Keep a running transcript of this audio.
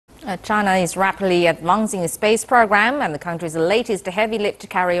China is rapidly advancing its space program, and the country's latest heavy-lift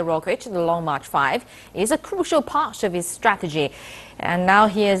carrier rocket, the Long March-5, is a crucial part of its strategy. And now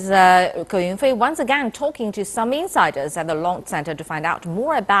here's Ko Yunfei once again talking to some insiders at the Launch Center to find out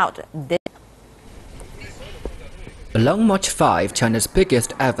more about this. The Long March-5, China's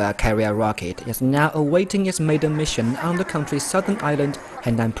biggest ever carrier rocket, is now awaiting its maiden mission on the country's southern island,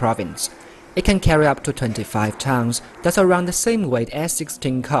 Henan province. It can carry up to 25 tons, that's around the same weight as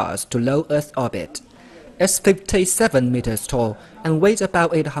 16 cars to low Earth orbit. It's 57 meters tall and weighs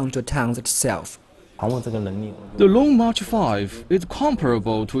about 800 tons itself. The Long March-5 is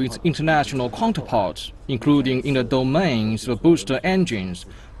comparable to its international counterparts, including in the domains of booster engines,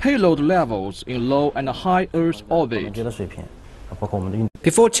 payload levels in low and high Earth orbit.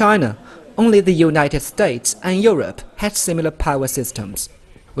 Before China, only the United States and Europe had similar power systems.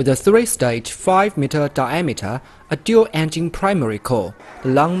 With a 3-stage, 5-meter diameter, a dual-engine primary core, the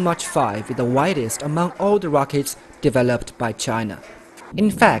Long March-5 is the widest among all the rockets developed by China. In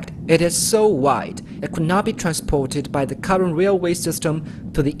fact, it is so wide it could not be transported by the current railway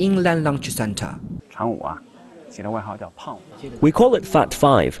system to the inland launch center. We call it Fat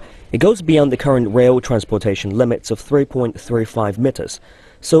 5. It goes beyond the current rail transportation limits of 3.35 meters,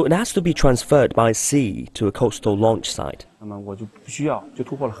 so it has to be transferred by sea to a coastal launch site.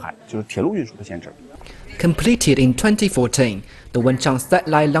 Completed in 2014, the Wenchang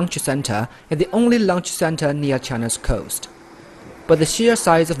Satellite Launch Center is the only launch center near China's coast. But the sheer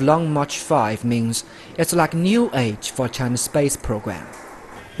size of Long March-5 means it's like new age for China's space program.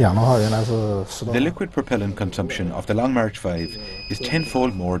 The liquid propellant consumption of the Long March-5 is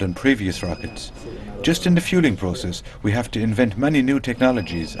tenfold more than previous rockets. Just in the fueling process, we have to invent many new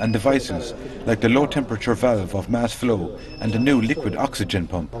technologies and devices, like the low-temperature valve of mass flow and the new liquid oxygen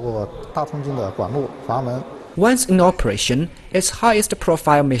pump. Once in operation, its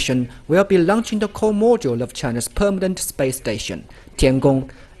highest-profile mission will be launching the core module of China's permanent space station, Tiangong,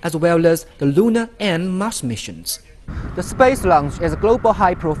 as well as the lunar and Mars missions. The space launch is a global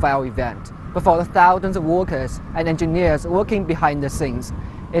high-profile event, but for the thousands of workers and engineers working behind the scenes,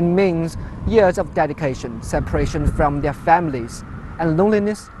 it means years of dedication, separation from their families, and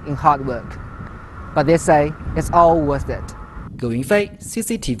loneliness in hard work. But they say it's all worth it. Ko Yunfei,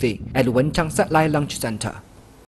 CCTV at Wenchang Satellite Launch Center.